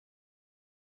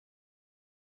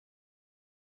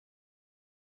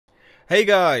Hey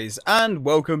guys, and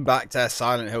welcome back to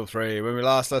Silent Hill 3. When we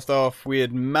last left off, we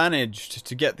had managed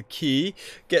to get the key,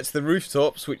 get to the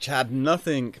rooftops, which had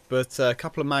nothing but a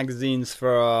couple of magazines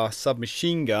for our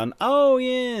submachine gun. Oh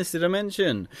yes, did I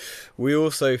mention? We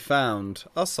also found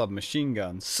our submachine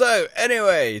gun. So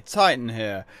anyway, Titan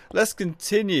here. Let's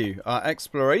continue our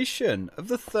exploration of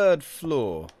the third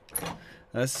floor.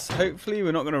 Hopefully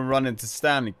we're not going to run into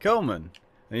Stanley Coleman.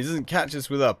 And he doesn't catch us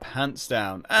with our pants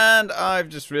down. And I've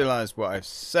just realised what I've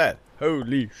said.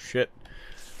 Holy shit.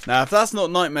 Now, if that's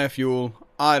not nightmare fuel,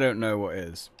 I don't know what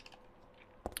is.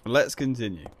 Let's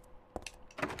continue.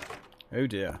 Oh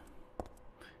dear.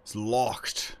 It's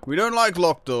locked. We don't like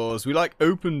locked doors. We like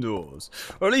open doors.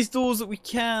 Or at least doors that we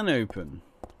can open.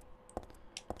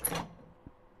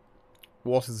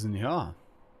 What is in here?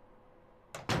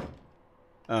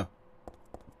 Oh.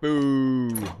 Boo!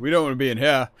 We don't want to be in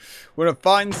here. We want to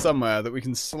find somewhere that we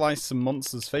can slice some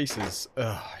monsters' faces.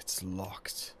 Ugh, it's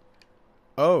locked.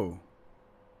 Oh.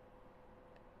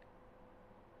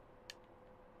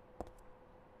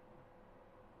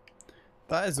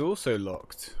 That is also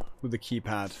locked with the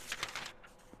keypad.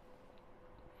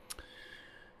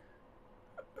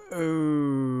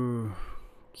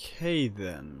 Okay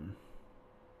then.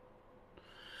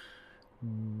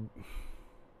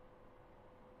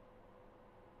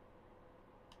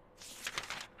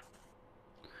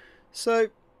 So,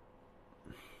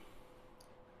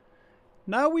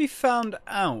 now we found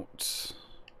out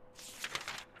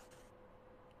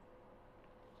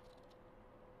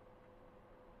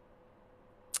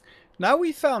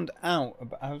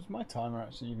about, how's my timer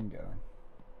actually even going?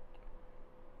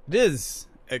 It is.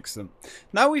 Excellent.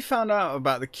 Now we found out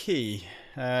about the key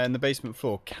in the basement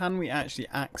floor. Can we actually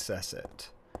access it?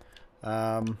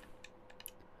 Although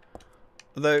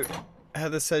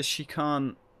Heather says she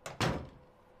can't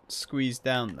squeeze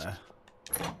down there,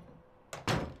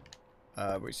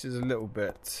 which is a little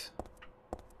bit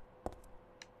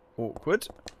awkward.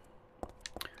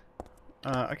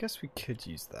 I guess we could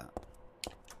use that.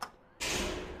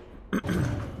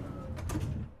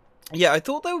 Yeah, I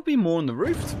thought there would be more on the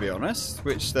roof, to be honest,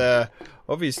 which there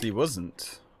obviously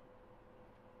wasn't.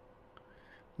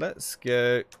 Let's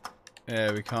go.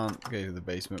 Yeah, we can't go to the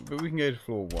basement, but we can go to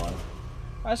floor 1.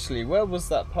 Actually, where was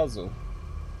that puzzle?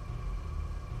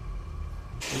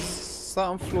 Is that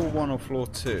on floor 1 or floor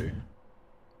 2?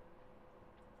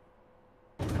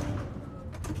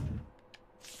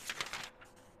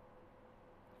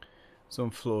 It's on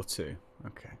floor 2.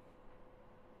 Okay.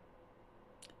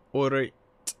 Alright.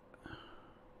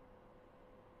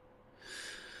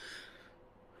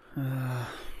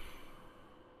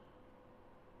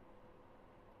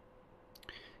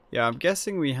 Yeah, I'm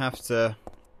guessing we have to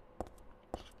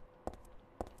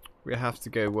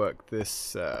go work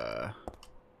this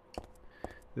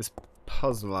this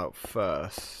puzzle out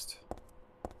first,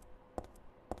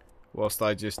 whilst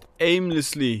I just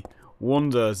aimlessly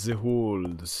wander the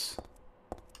halls.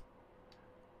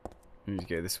 We need to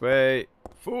go this way.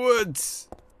 Forwards!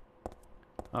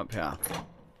 Up here.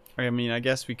 I mean, I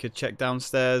guess we could check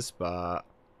downstairs, but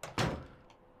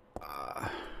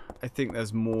I think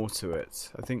there's more to it.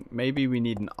 I think maybe we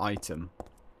need an item.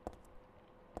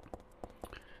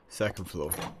 Second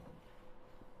floor.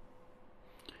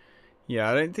 Yeah,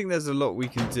 I don't think there's a lot we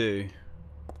can do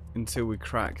until we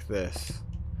crack this.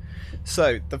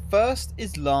 So, the first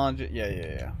is larger.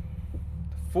 Yeah.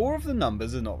 4 of the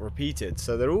numbers are not repeated,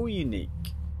 so they're all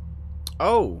unique.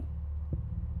 Oh!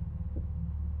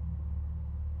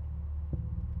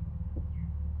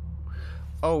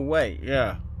 Oh, wait,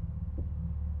 yeah.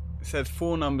 It said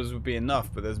 4 numbers would be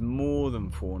enough, but there's more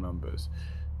than 4 numbers.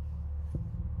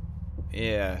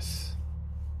 Yes.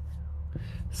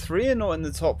 3 are not in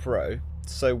the top row,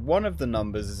 so one of the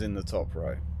numbers is in the top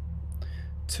row.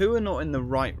 2 are not in the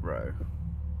right row.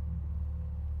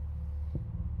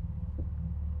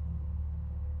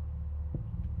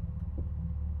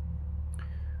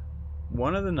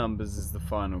 One of the numbers is the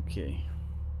final key.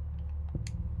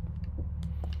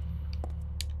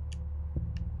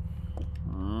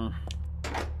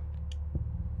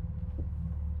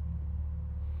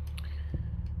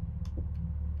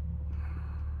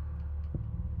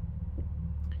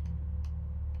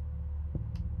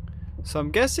 So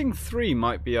I'm guessing 3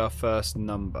 might be our first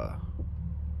number.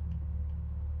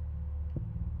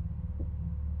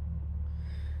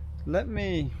 Let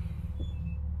me...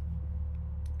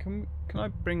 Can I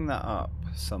bring that up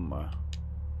somewhere?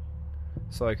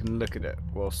 So I can look at it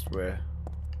whilst we're...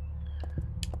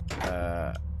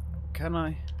 can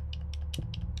I?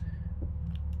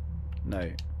 No.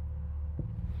 In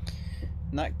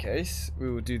that case, we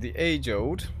will do the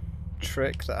age-old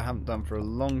trick that I haven't done for a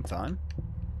long time.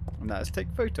 And that is take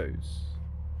photos.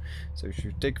 So we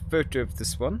should take a photo of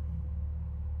this one.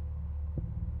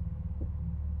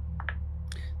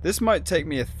 This might take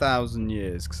me 1,000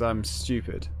 years because I'm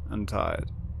stupid and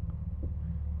tired.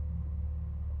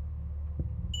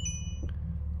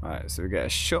 Alright, so we get a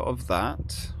shot of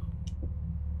that.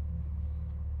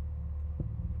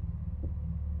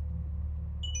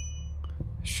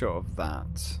 A shot of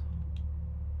that.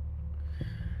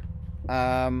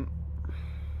 Right.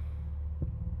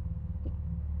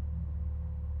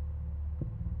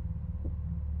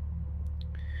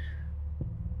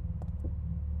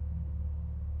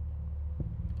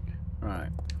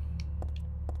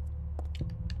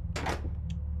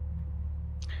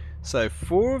 So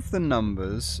 4 of the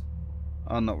numbers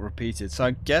are not repeated. So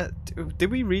I get.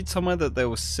 Did we read somewhere that there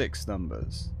were 6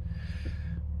 numbers?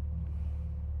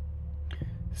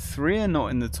 3 are not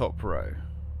in the top row.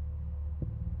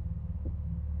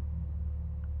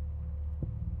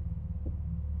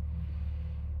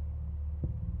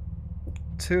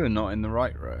 2 are not in the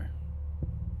right row.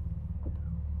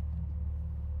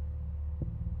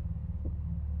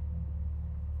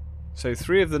 So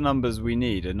 3 of the numbers we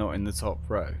need are not in the top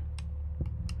row.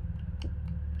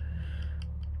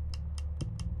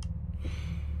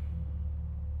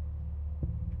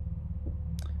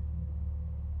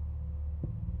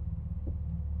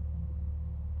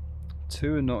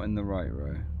 Two are not in the right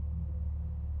row.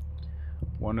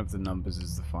 One of the numbers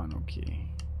is the final key.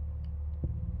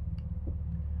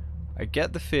 I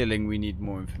get the feeling we need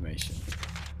more information.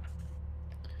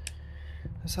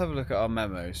 Let's have a look at our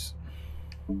memos.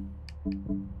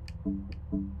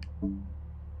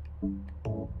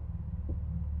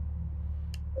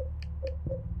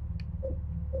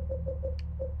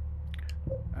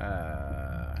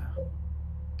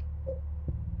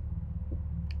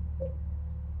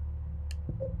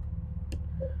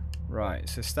 Right,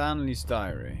 so Stanley's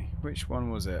diary. Which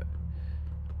one was it?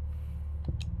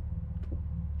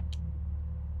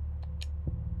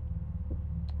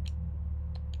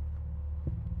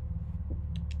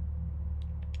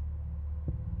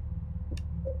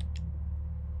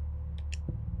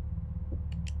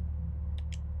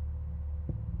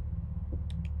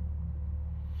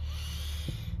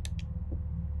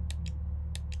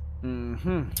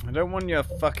 I don't want your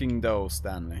fucking doll,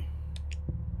 Stanley.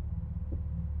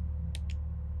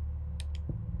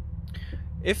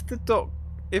 If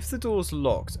the door's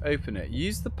locked, open it.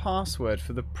 Use the password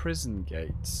for the prison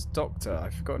gates. Doctor,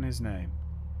 I've forgotten his name.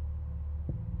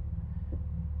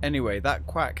 Anyway, that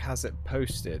quack has it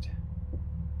posted.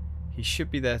 He should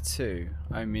be there too.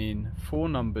 I mean, 4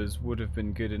 numbers would have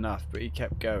been good enough, but he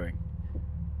kept going.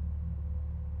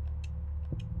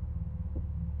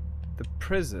 The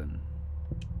prison.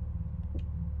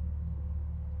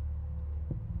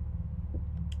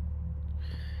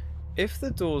 If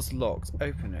the door's locked,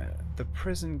 open it. The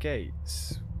prison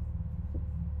gates.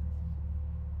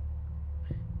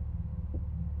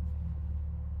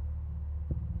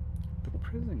 The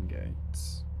prison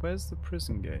gates? Where's the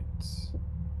prison gates?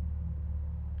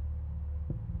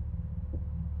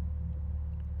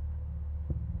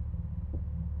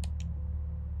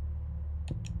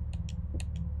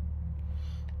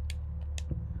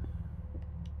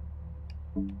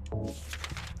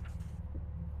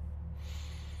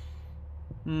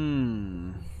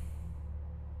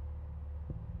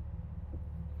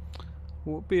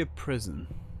 What would be a prison?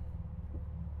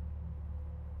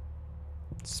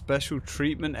 Special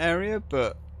treatment area,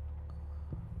 but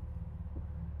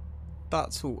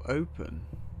that's all open.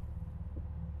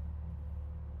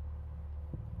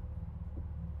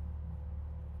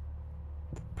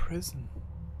 The prison.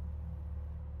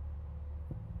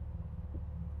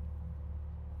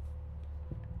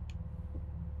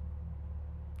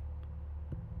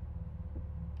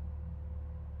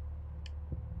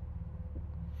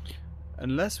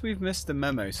 Unless we've missed a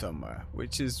memo somewhere,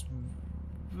 which is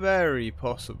very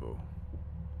possible.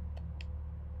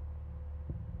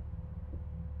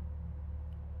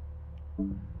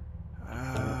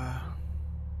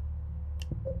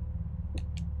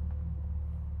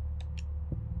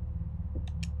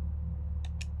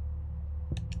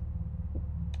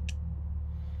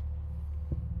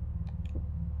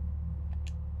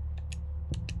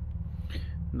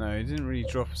 No, he didn't really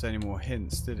drop us any more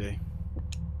hints, did he?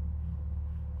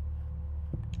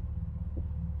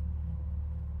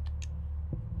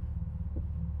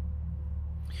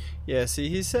 Yeah, see,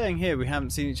 he's saying here we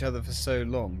haven't seen each other for so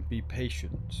long. Be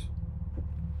patient.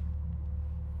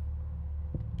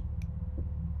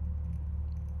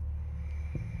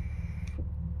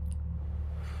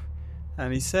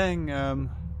 And he's saying,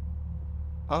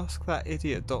 ask that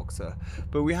idiot doctor.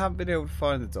 But we haven't been able to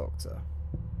find the doctor.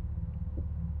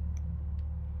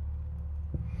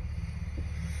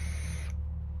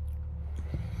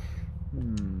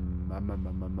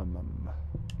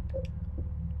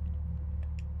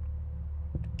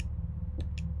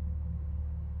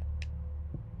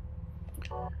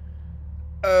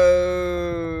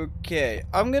 Okay,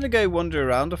 I'm gonna go wander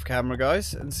around off camera,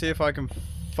 guys, and see if I can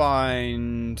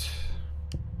find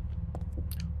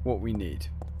what we need.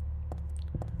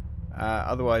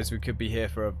 Otherwise, we could be here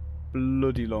for a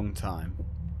bloody long time.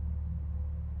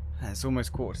 It's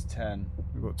almost 9:45.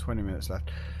 We've got 20 minutes left.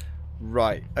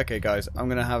 Right, okay, guys, I'm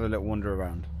gonna have a little wander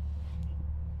around.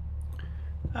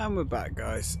 And we're back,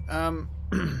 guys.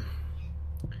 The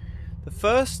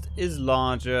first is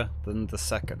larger than the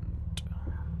second.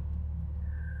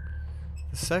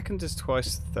 The second is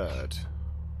twice the third.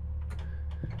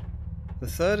 The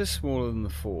third is smaller than the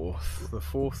fourth. The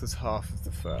fourth is half of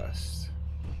the first.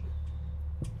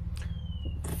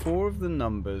 4 of the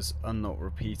numbers are not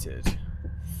repeated.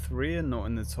 3 are not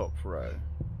in the top row.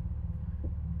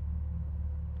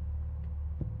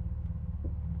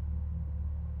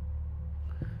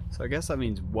 So I guess that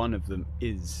means 1 of them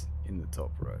is in the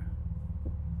top row.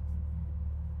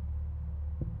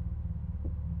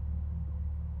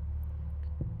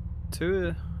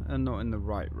 Two are not in the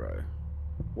right row.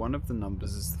 1 of the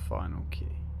numbers is the final key.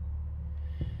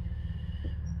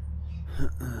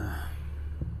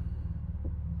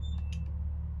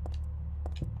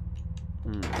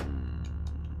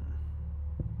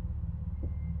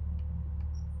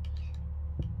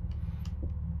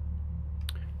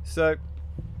 So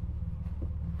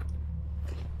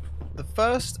the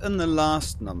first and the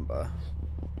last number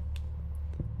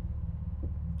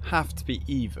have to be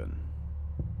even.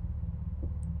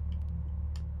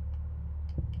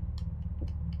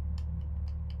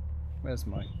 Where's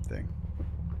my thing?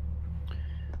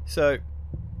 So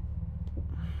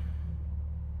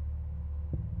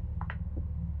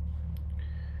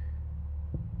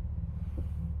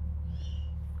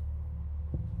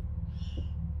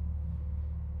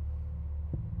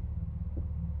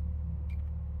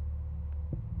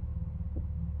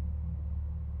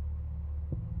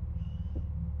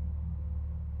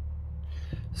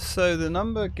the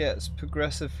number gets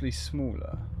progressively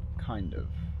smaller, kind of.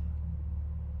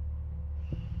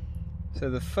 So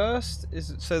the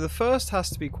first has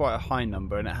to be quite a high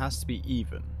number, and it has to be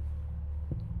even.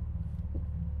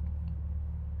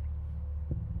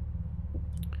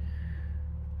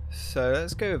 So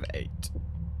let's go with 8.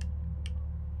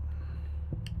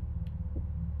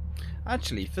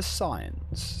 Actually, for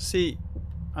science, see,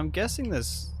 I'm guessing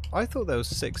I thought there was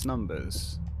 6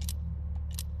 numbers.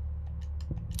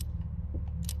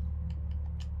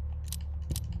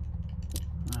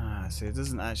 So it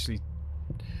doesn't actually.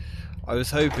 I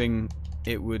was hoping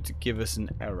it would give us an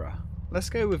error. Let's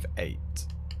go with 8.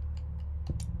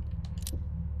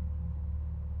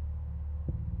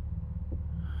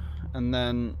 And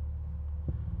then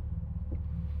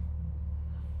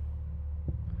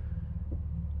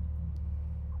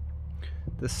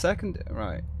the second,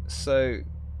 right, so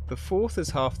the fourth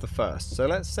is half the first. So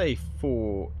let's say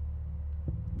 4,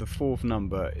 the fourth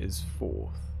number is 4.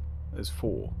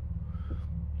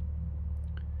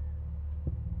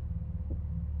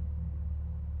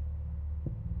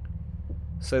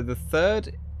 So the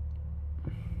third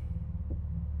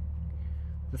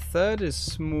is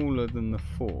smaller than the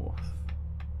fourth.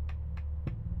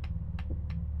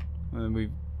 And we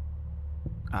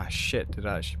shit, did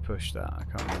I actually push that? I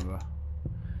can't remember.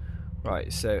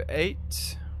 Right, so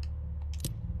 8.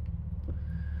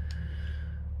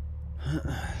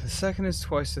 The second is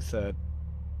twice the third.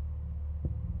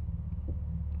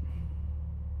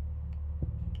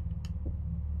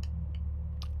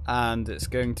 And it's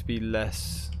going to be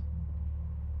less.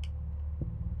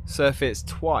 So if it's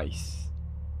twice,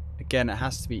 again it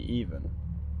has to be even.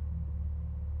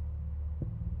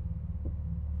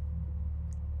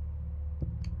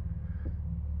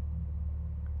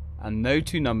 And no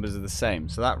 2 numbers are the same,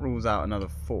 so that rules out another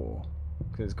 4,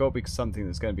 because it's got to be something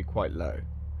that's going to be quite low.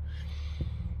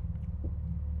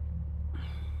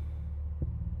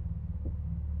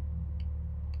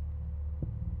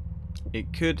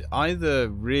 It could either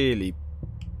really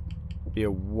be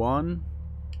a 1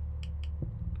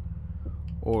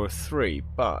 or a 3,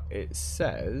 but it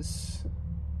says,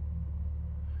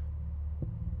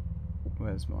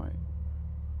 where's my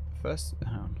first,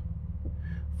 hang on.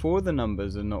 4 of the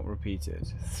numbers are not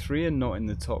repeated. 3 are not in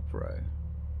the top row.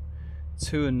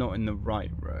 2 are not in the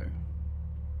right row.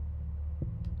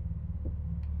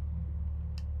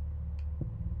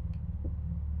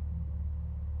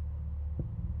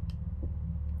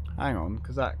 Hang on,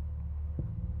 because that.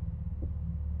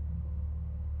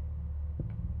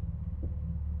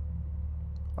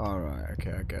 Alright,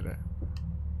 okay, I get it.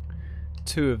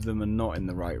 2 of them are not in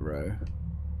the right row.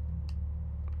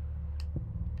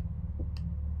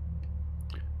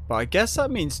 But I guess that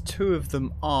means 2 of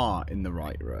them are in the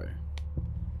right row.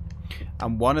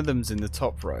 And 1 of them's in the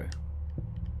top row.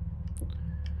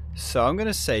 So I'm going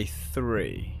to say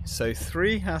 3. So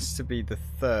 3 has to be the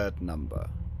 3rd number.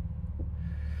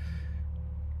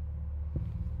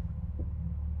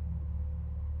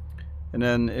 And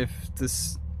then if the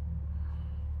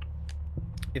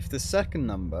 2nd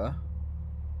number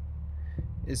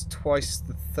is twice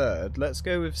the 3rd, let's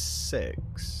go with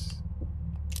 6.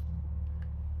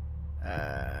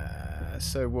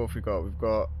 So what have we got? We've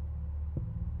got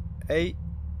 8,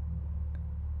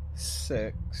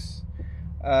 6.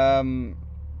 3 are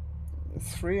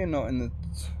not in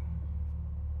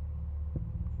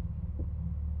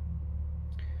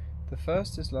the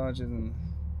first is larger than.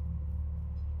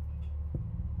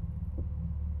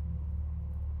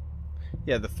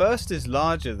 Yeah, the first is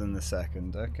larger than the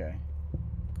second. Okay.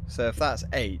 So if that's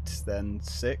 8, then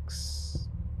 6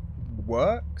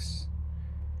 works?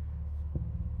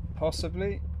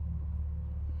 Possibly.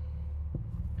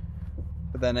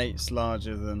 But then 8's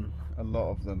larger than a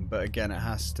lot of them. But again, it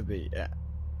has to be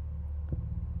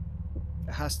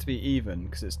even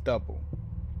because it's double.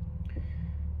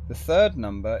 The 3rd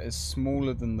number is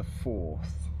smaller than the 4th.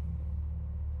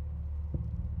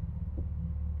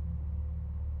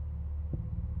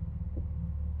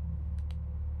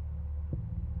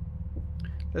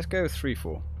 Let's go with 3,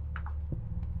 4.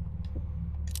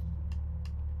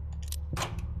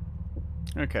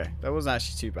 Okay, that wasn't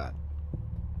actually too bad.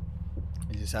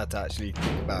 You just had to actually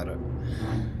think about it.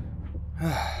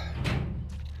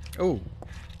 Oh.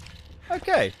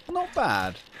 Okay, not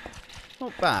bad.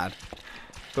 Not bad.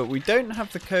 But we don't have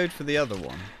the code for the other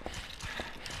one.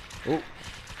 Oh.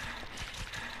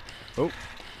 Oh.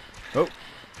 Oh.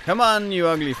 Come on, you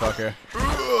ugly fucker.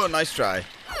 Ooh, nice try.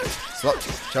 Slop,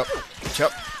 chop,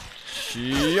 chop.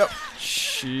 Chop,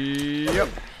 chop.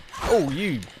 Oh,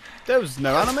 you. There was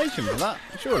no animation for that,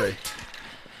 surely.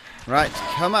 Right,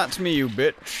 come at me, you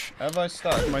bitch. Have I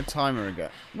started my timer again?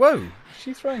 Whoa, is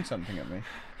she throwing something at me? Is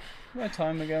my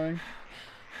timer going?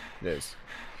 It is.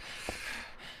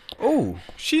 Oh,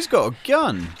 she's got a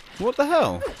gun. What the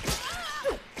hell?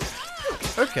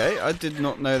 Okay, I did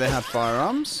not know they had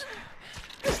firearms.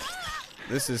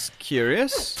 This is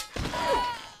curious.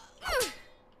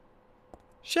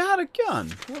 She had a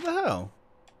gun. What the hell?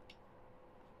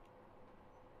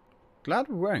 Glad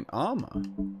we're wearing armor.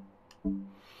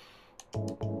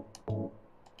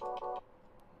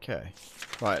 Okay.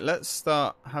 Right, let's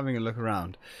start having a look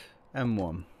around.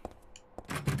 M1.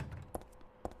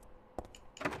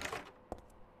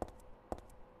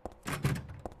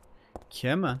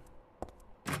 Come on.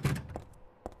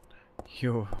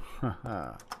 Yo.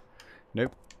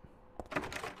 Nope.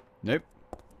 Nope.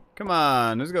 Come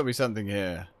on, there's got to be something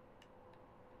here.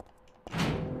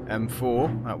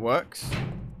 M4, that works.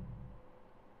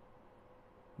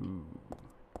 Ooh.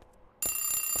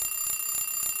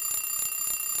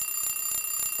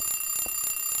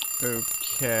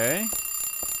 Okay.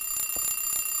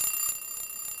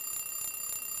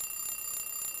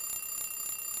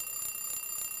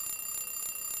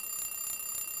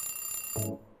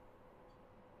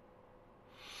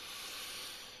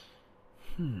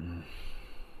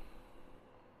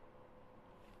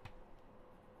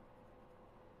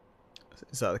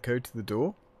 Is that the code to the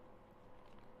door?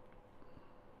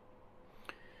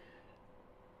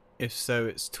 If so,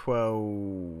 it's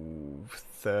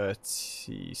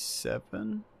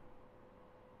 1237?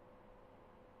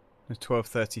 No,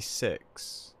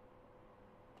 1236.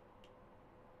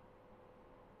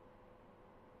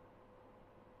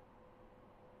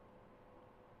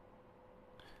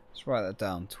 Let's write that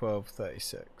down,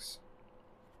 1236.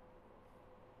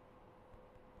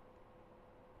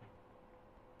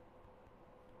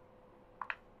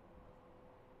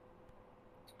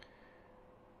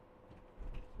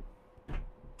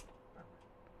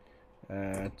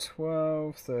 Uh,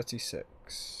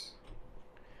 1236.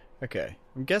 Okay,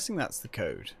 I'm guessing that's the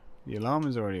code. The alarm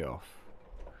is already off.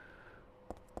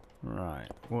 Right,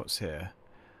 what's here?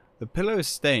 The pillow is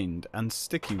stained and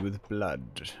sticky with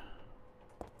blood.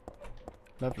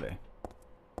 Lovely.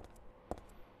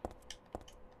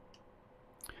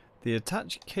 The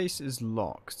attached case is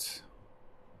locked.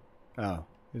 Oh,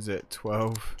 is it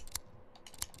 12?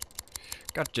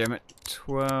 God damn it.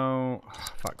 12. Oh,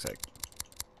 fuck's sake.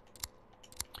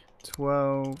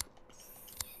 12.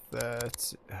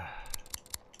 30.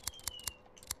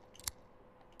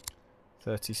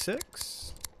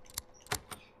 36.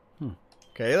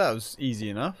 Okay, that was easy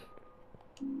enough.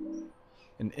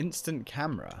 An instant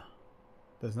camera.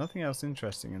 There's nothing else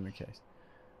interesting in the case.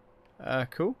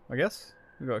 Cool, I guess.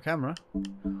 We've got a camera.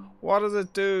 What does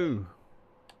it do?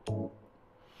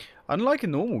 Unlike a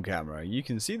normal camera, you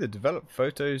can see the developed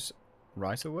photos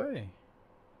right away.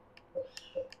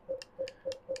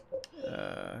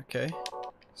 Okay,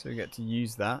 so we get to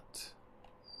use that.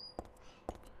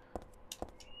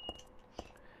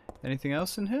 Anything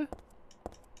else in here?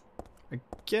 I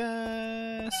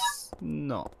guess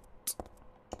not.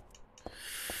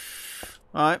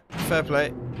 Alright, fair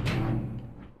play.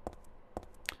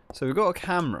 So we've got a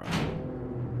camera.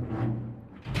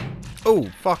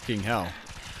 Oh, fucking hell.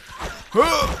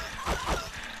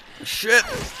 Shit!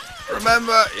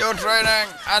 Remember your training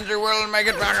and you will make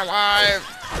it back alive!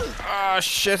 Ah,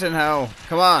 shit in hell.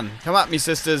 Come on, come at me,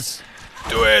 sisters.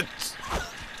 Do it!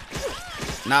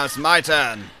 Now it's my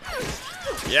turn.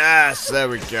 Yes, there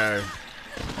we go.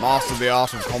 Master the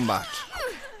art of combat.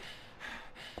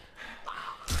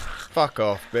 Fuck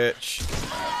off, bitch.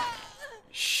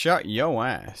 Shut your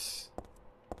ass.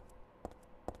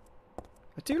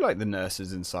 I do like the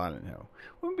nurses in Silent Hill.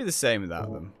 Wouldn't be the same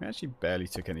without them. We actually barely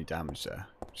took any damage there,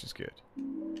 which is good.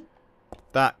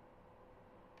 That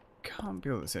can't be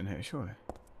all that's in here, surely.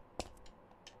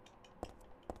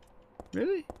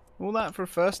 Really? All that for a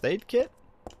first aid kit?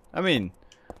 I mean,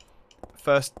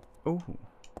 first... Oh,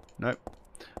 nope.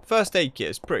 First aid kit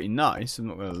is pretty nice, I'm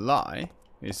not going to lie.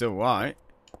 It's alright.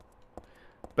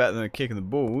 Better than a kick in the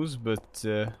balls, but...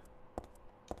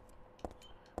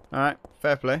 Alright,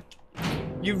 fair play.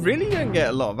 You really don't get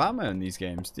a lot of ammo in these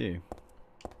games, do you?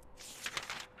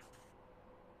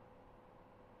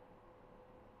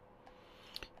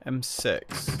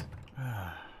 M6.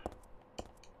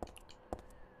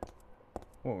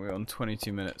 What are we on?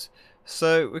 22 minutes.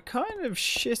 So we're kind of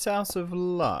shit out of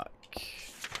luck.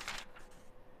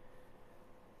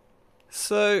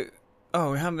 So,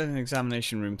 oh, we haven't been in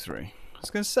examination room 3. I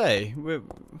was going to say, we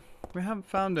haven't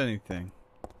found anything.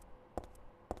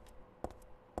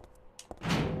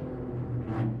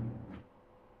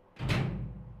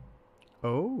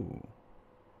 Oh.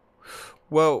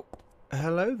 Well,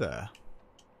 hello there.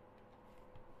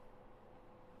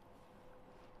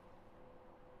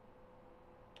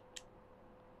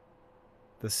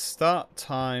 The start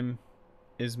time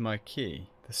is my key.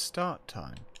 The start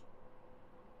time.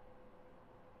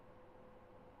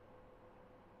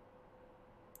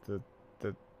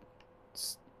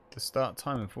 The start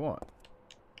time of what?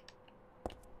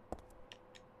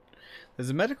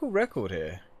 There's a medical record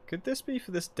here. Could this be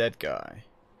for this dead guy?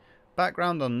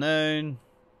 Background unknown.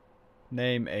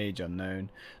 Name, age unknown.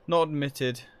 Not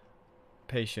admitted.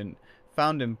 Patient.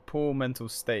 Found in poor mental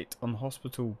state on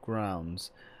hospital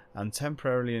grounds and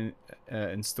temporarily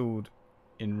installed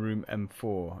in room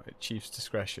M4 at Chief's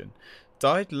discretion.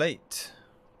 Died late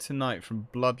tonight from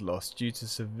blood loss due to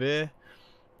severe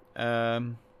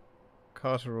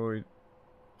carotid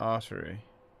artery.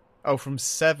 Oh, from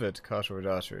severed carotid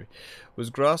artery. Was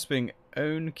grasping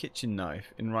own kitchen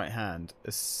knife in right hand.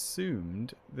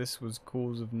 Assumed this was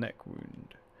cause of neck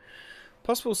wound.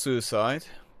 Possible suicide,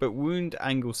 but wound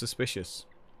angle suspicious.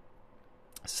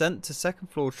 Sent to second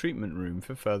floor treatment room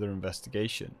for further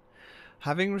investigation.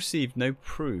 Having received no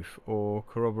proof or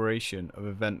corroboration of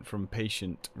event from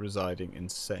patient residing in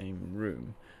same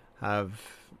room, have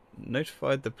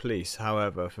notified the police.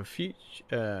 However, for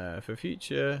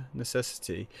future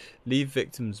necessity, leave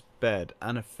victim's bed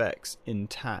and effects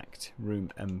intact. Room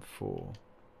M4.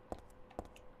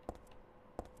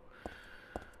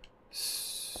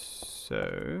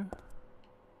 So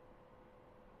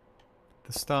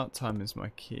the start time is my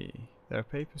key. There are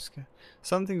papers.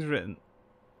 Something's written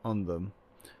on them,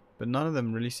 but none of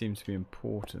them really seem to be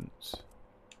important.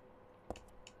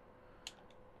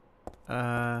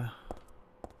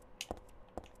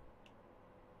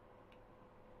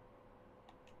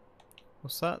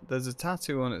 What's that? There's a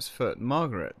tattoo on its foot.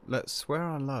 Margaret, let's swear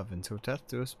our love until death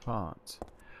do us part.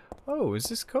 Oh, is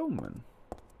this Coleman?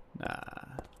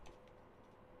 Nah.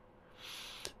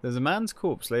 There's a man's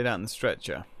corpse laid out in the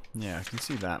stretcher. Yeah, I can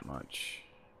see that much.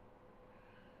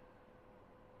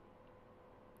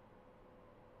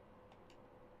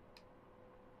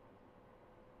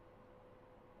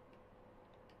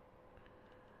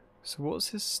 So what's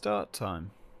his start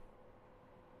time?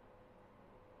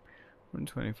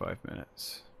 125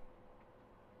 minutes.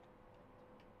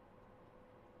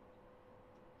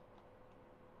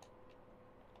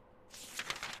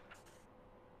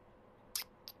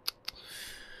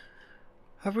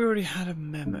 Have we already had a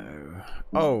memo?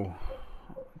 Oh,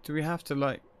 do we have to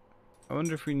like... I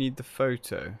wonder if we need the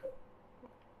photo.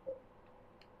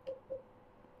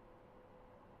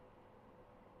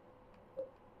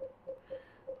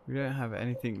 We don't have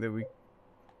anything that we...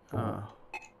 Ah.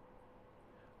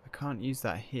 I can't use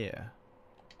that here.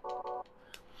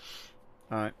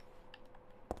 Alright.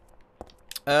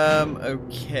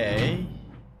 Okay.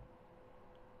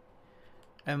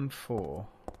 M4.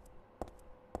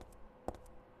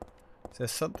 Is there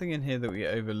something in here that we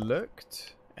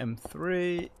overlooked?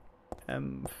 M3,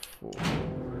 M4.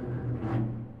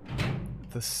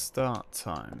 The start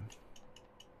time.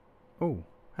 Oh,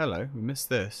 hello, we missed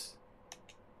this.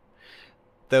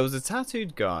 There was a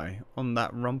tattooed guy on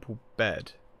that rumpled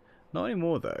bed. Not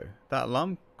anymore though. That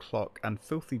alarm clock and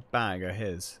filthy bag are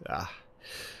his. Ah.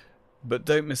 But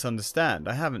don't misunderstand,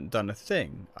 I haven't done a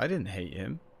thing. I didn't hate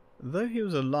him, though he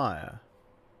was a liar.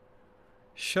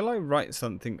 Shall I write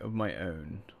something of my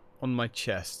own on my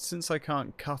chest, since I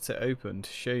can't cut it open to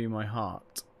show you my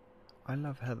heart? I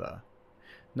love Heather.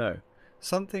 No,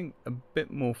 something a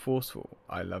bit more forceful.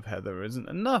 I love Heather isn't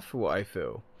enough for what I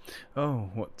feel.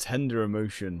 Oh, what tender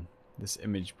emotion this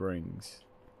image brings.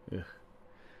 Ugh.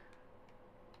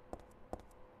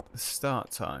 The start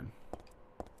time.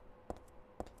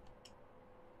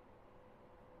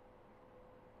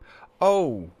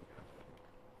 Oh!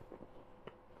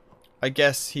 I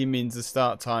guess he means the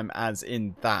start time as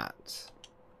in that.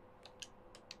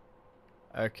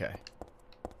 Okay.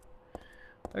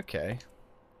 Okay.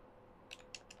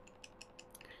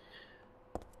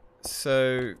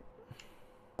 So...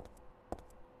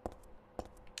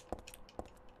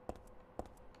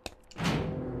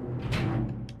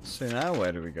 So now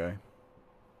where do we go?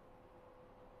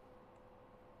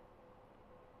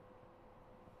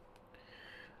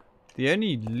 The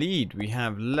only lead we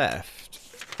have left,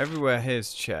 everywhere here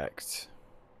is checked.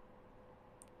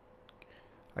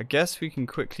 I guess we can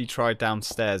quickly try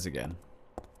downstairs again.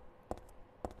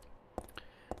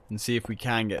 And see if we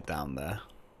can get down there.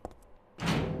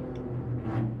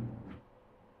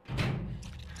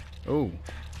 Oh.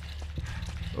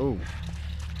 Oh.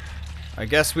 I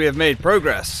guess we have made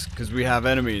progress, because we have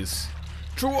enemies.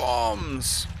 True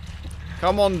arms!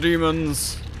 Come on,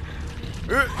 demons!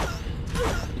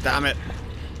 Damn it.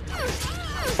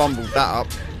 Fumbled that up.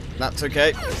 That's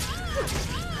okay.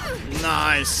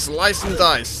 Nice! Slice and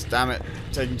dice! Damn it.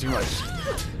 Taking too much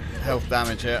health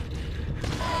damage here.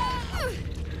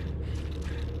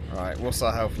 Alright, what's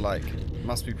our health like?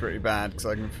 Must be pretty bad, because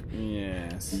I can...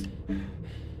 Yes.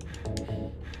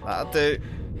 That'll do.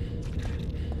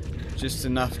 Just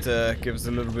enough to give us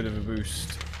a little bit of a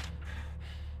boost.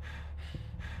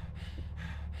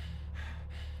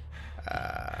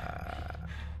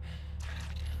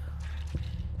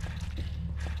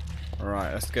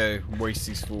 Alright, let's go waste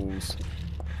these fools.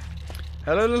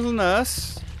 Hello, little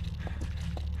nurse.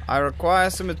 I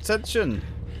require some attention.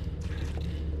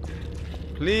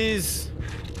 Please.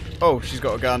 Oh, she's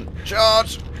got a gun.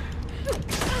 Charge!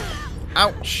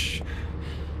 Ouch.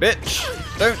 Bitch,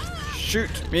 don't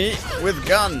shoot me with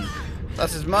gun.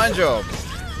 That is my job.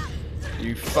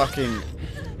 You fucking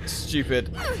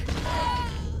stupid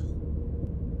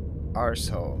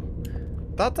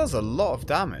arsehole. That does a lot of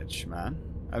damage, man.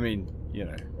 I mean, you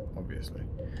know, obviously.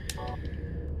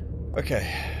 Okay,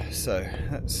 so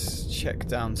let's check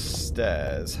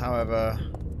downstairs. However,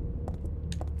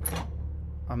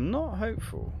 I'm not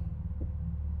hopeful.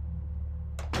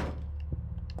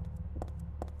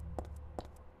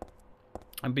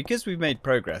 And because we've made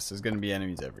progress, there's going to be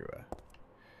enemies everywhere.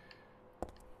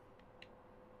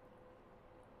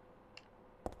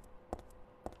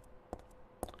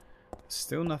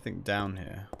 Still nothing down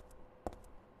here.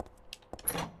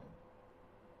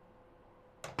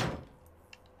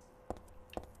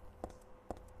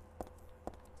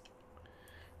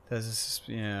 There's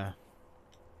a... yeah.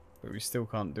 But we still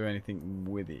can't do anything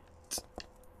with it.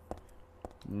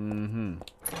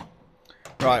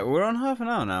 Right, we're on half an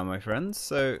hour now, my friends,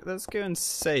 so let's go and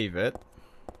save it.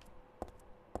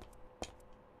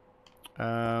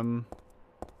 And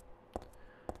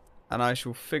I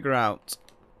shall figure out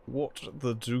what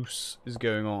the deuce is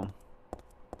going on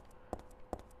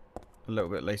a little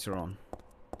bit later on.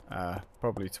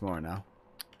 Probably tomorrow now.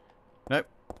 Nope,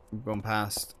 we've gone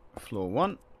past floor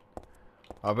 1.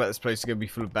 I bet this place is going to be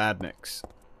full of badniks.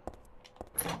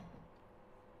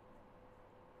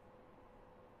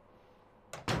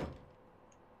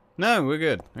 No, we're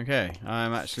good. Okay,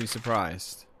 I'm actually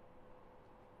surprised.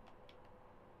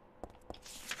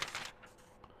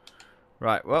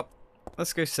 Right, well,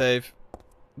 let's go save.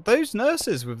 Those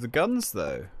nurses with the guns,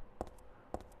 though.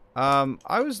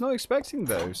 I was not expecting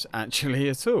those, actually,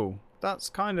 at all. That's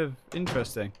kind of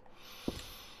interesting.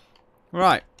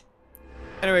 Right.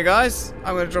 Anyway, guys,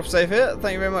 I'm going to drop save here.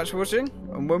 Thank you very much for watching.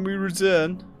 And when we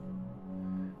return...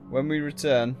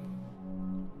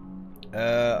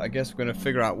 I guess we're going to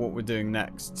figure out what we're doing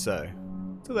next. So,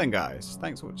 till then, guys,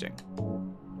 thanks for watching.